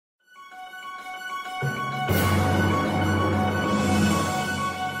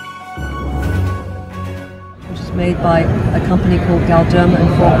made by a company called Galderma in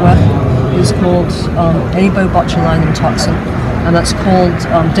Fort Worth. It's called abobotulinum toxin, and that's called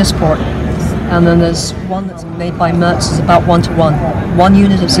Dysport. And then there's one that's made by Merz, is about 1:1. 1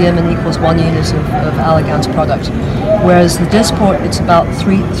 unit of Xeomin equals 1 unit of Allergan's product. Whereas the Dysport, it's about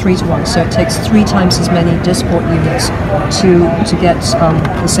 3:1. So it takes 3 times as many Dysport units to get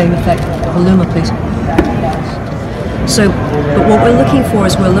the same effect. Voluma, please. So, but what we're looking for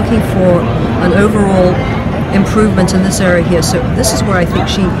is an overall improvement in this area here. So this is where I think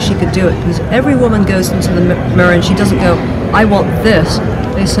she could do it, because every woman goes into the mirror and she doesn't go, I want this.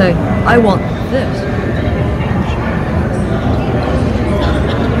 They say, I want this.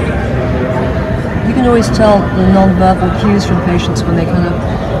 You can always tell the non-verbal cues from patients when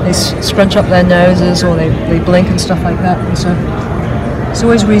they scrunch up their noses or they blink and stuff like that. And so it's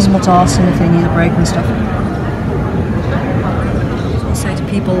always reasonable to ask them if they need a break and stuff. I'll say to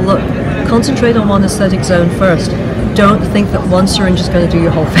people, look, concentrate on one aesthetic zone first. Don't think that one syringe is going to do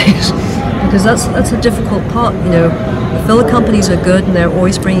your whole face, because that's a difficult part. You know, the filler companies are good and they're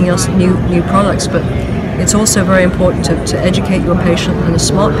always bringing us new products, but it's also very important to educate your patient, and a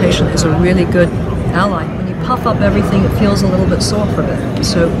smart patient is a really good ally. When you puff up everything, it feels a little bit sore for a bit.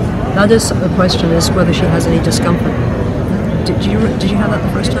 So that is the question, is whether she has any discomfort. Did you have that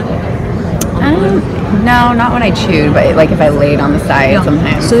the first time? No, not when I chewed, but like if I laid on the side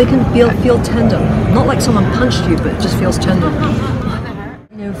sometimes. So they can feel tender, not like someone punched you, but it just feels tender.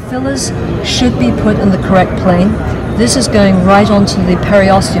 You know, fillers should be put in the correct plane. This is going right onto the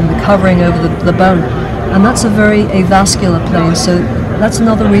periosteum, the covering over the bone, and that's a very avascular plane. So that's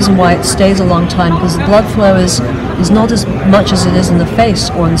another reason why it stays a long time, because the blood flow is not as much as it is in the face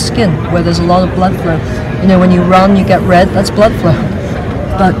or in the skin, where there's a lot of blood flow. You know, when you run, you get red, that's blood flow.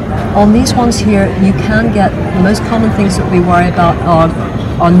 But on these ones here, you can get, the most common things that we worry about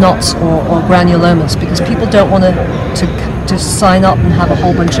are knots or granulomas, because people don't want to sign up and have a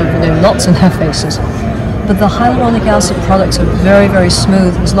whole bunch of knots in their faces. But the hyaluronic acid products are very, very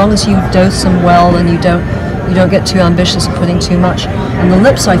smooth, as long as you dose them well and you don't get too ambitious at putting too much. And the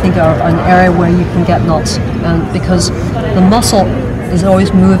lips, I think, are an area where you can get knots, and because the muscle is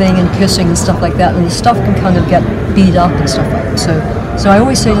always moving and kissing and stuff like that, and the stuff can kind of get beat up and stuff like that. So I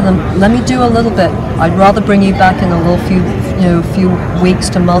always say to them, let me do a little bit. I'd rather bring you back in a little few weeks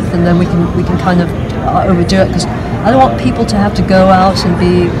to month, and then we can kind of overdo it, because I don't want people to have to go out and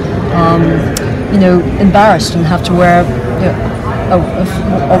be embarrassed and have to wear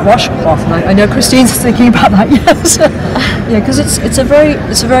a washcloth. And I know Christine's thinking about that. Yes, yeah, because it's a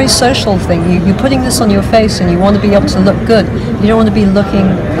very social thing. You're putting this on your face, and you want to be able to look good. You don't want to be looking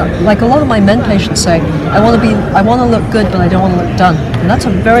like a lot of my men patients say. I want to look good, but I don't want to look done, and that's a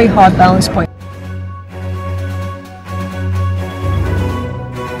very hard balance point.